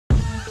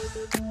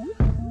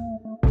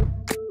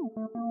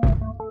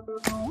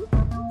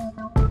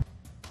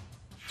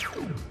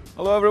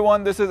Hello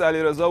everyone, this is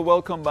Ali Reza.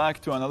 Welcome back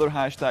to another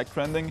hashtag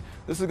trending.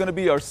 This is going to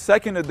be our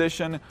second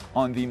edition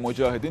on the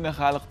Mujahideen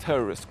Khalq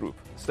terrorist group.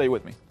 Stay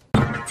with me.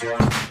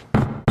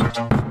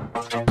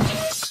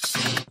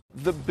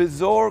 The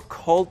bizarre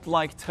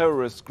cult-like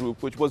terrorist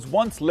group, which was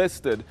once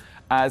listed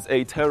as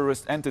a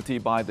terrorist entity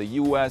by the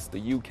US, the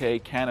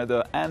UK,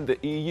 Canada, and the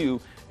EU,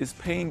 is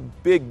paying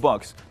big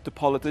bucks to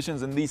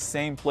politicians in these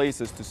same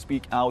places to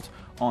speak out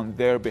on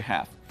their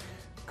behalf.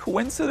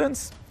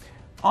 Coincidence?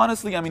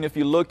 Honestly, I mean, if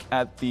you look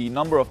at the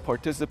number of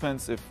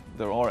participants, if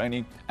there are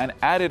any, and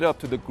add it up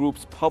to the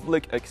group's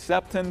public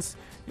acceptance,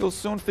 you'll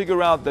soon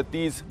figure out that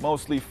these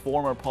mostly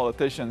former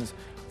politicians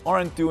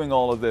aren't doing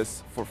all of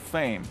this for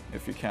fame,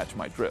 if you catch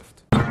my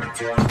drift.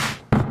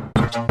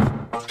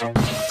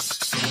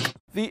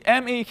 The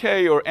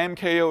MEK or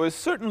MKO is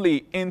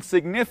certainly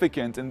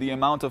insignificant in the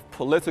amount of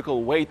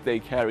political weight they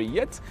carry,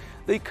 yet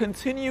they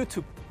continue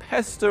to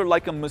pester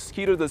like a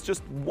mosquito that's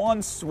just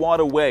one swat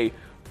away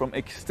from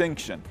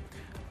extinction.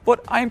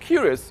 But I'm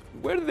curious,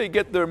 where do they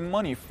get their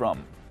money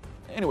from?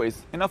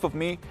 Anyways, enough of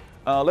me.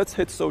 Let's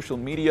hit social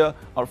media.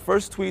 Our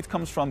first tweet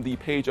comes from the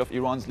page of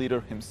Iran's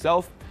leader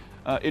himself.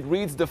 It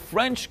reads, "The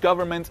French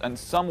government and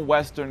some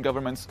Western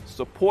governments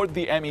support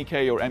the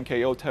MEK or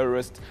MKO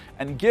terrorists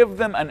and give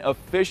them an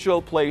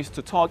official place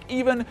to talk,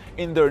 even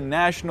in their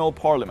national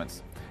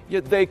parliaments.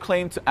 Yet they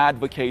claim to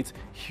advocate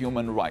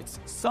human rights.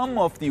 Some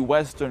of the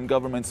Western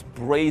government's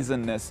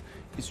brazenness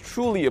is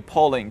truly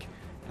appalling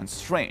and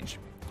strange."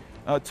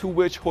 To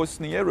which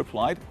Hosnieh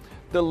replied,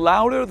 "The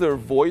louder their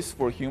voice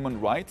for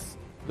human rights,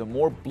 the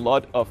more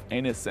blood of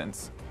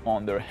innocence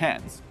on their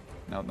hands."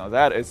 Now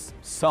that is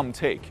some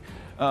take.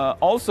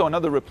 Also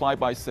another reply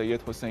by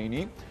Sayyid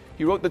Hosseini.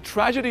 He wrote, "The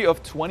tragedy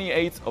of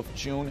 28th of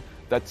June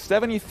that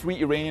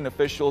 73 Iranian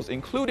officials,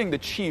 including the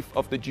chief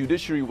of the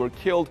judiciary, were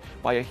killed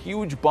by a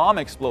huge bomb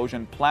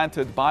explosion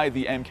planted by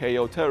the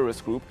MKO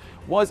terrorist group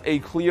was a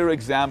clear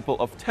example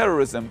of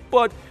terrorism,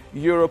 but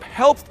Europe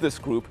helped this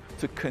group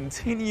to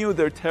continue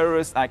their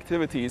terrorist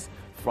activities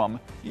from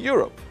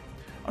Europe."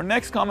 Our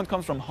next comment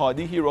comes from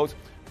Hadi. He wrote,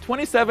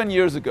 27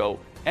 years ago,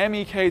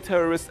 MEK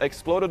terrorists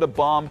exploded a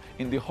bomb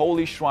in the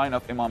holy shrine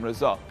of Imam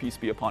Reza, peace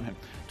be upon him.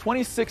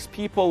 26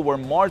 people were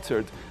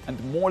martyred and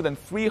more than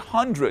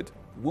 300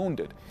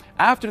 wounded.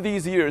 After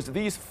these years,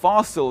 these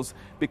fossils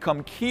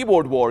become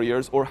keyboard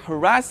warriors or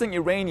harassing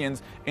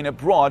Iranians in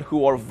abroad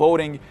who are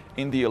voting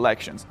in the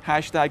elections.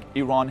 Hashtag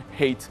Iran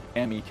hate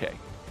MEK.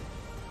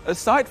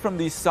 Aside from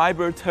these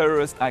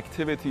cyber-terrorist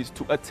activities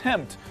to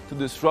attempt to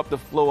disrupt the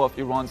flow of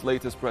Iran's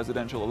latest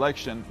presidential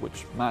election,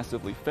 which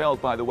massively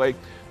failed by the way,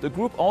 the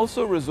group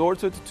also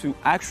resorted to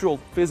actual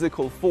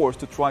physical force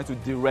to try to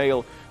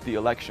derail the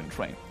election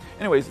train.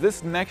 Anyways,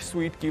 this next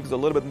tweet gives a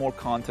little bit more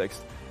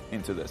context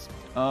into this.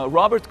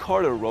 Robert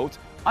Carter wrote,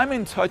 "I'm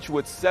in touch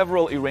with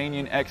several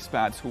Iranian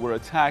expats who were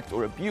attacked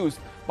or abused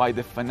by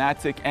the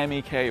fanatic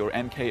MEK or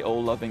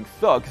MKO-loving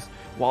thugs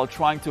while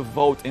trying to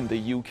vote in the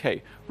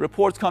UK.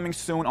 Reports coming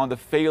soon on the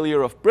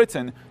failure of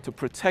Britain to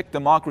protect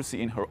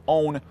democracy in her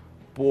own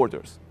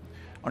borders."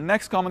 Our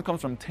next comment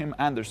comes from Tim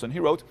Anderson. He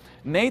wrote,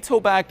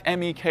 "NATO-backed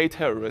MEK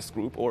terrorist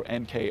group, or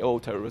MKO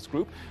terrorist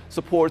group,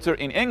 supporter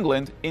in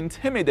England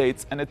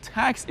intimidates and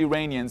attacks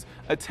Iranians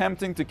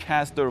attempting to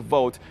cast their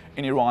vote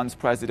in Iran's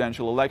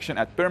presidential election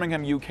at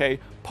Birmingham, UK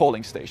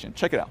polling station."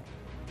 Check it out.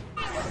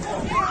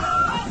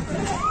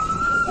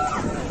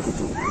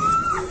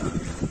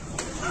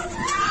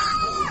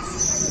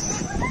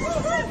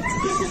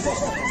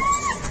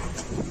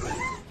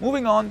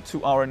 Moving on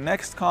to our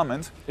next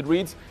comment, it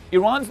reads,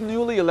 "Iran's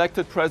newly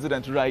elected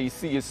president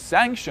Raisi is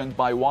sanctioned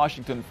by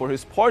Washington for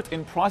his part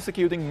in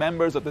prosecuting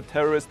members of the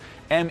terrorist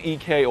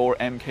MEK or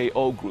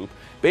MKO group,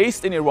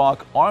 based in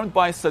Iraq, armed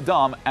by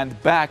Saddam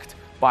and backed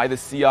by the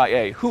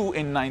CIA, who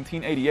in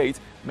 1988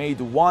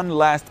 made one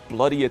last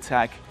bloody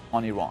attack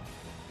on Iran."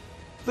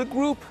 The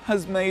group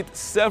has made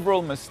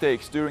several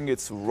mistakes during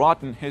its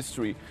rotten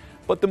history,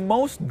 but the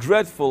most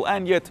dreadful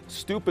and yet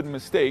stupid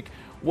mistake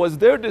was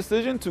their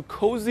decision to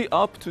cozy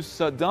up to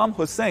Saddam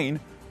Hussein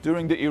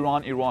during the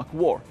Iran-Iraq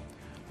war.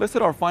 Let's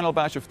hit our final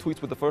batch of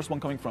tweets with the first one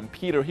coming from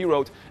Peter. He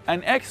wrote,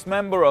 "An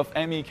ex-member of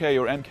MEK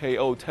or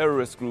MKO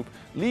terrorist group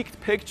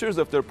leaked pictures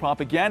of their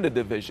propaganda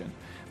division.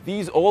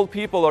 These old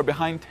people are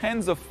behind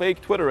tens of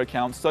fake Twitter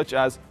accounts such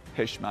as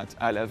Hishmat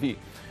Alavi."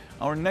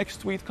 Our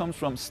next tweet comes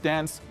from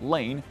Stance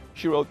Lane.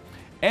 She wrote,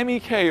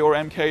 "MEK or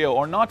MKO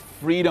are not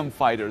freedom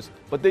fighters,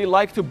 but they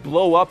like to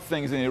blow up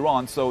things in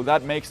Iran, so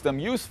that makes them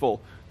useful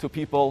to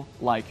people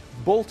like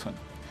Bolton."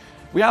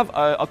 We have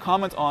a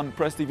comment on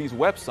Press TV's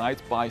website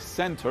by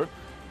Center.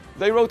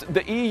 They wrote,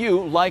 "The EU,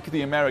 like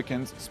the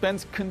Americans,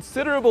 spends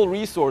considerable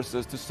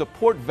resources to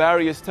support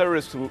various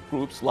terrorist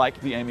groups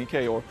like the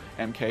MEK or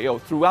MKO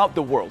throughout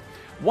the world.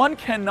 One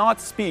cannot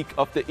speak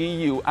of the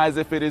EU as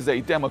if it is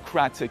a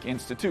democratic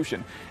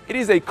institution. It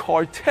is a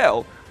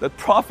cartel that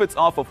profits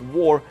off of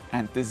war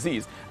and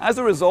disease. As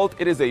a result,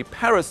 it is a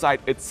parasite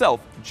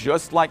itself,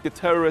 just like the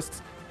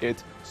terrorists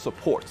it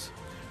supports."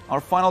 Our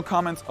final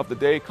comment of the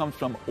day comes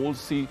from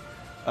Olsi.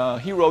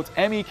 He wrote,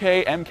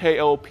 MEK,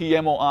 MKO,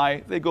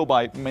 PMOI, they go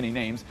by many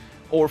names,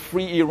 or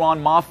Free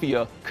Iran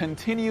Mafia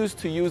continues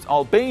to use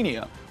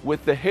Albania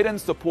with the hidden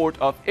support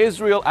of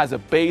Israel as a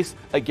base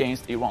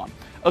against Iran.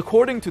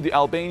 According to the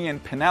Albanian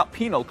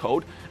Penal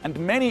Code and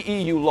many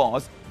EU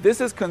laws,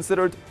 this is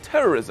considered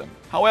terrorism.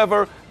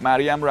 However,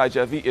 Mariam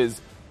Rajavi is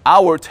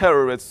our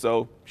terrorist,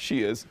 so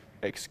she is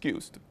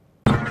excused.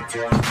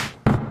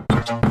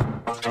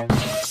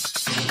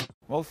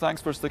 Well,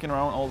 thanks for sticking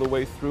around all the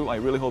way through. I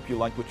really hope you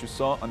liked what you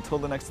saw. Until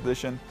the next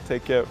edition,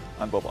 take care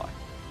and bye-bye.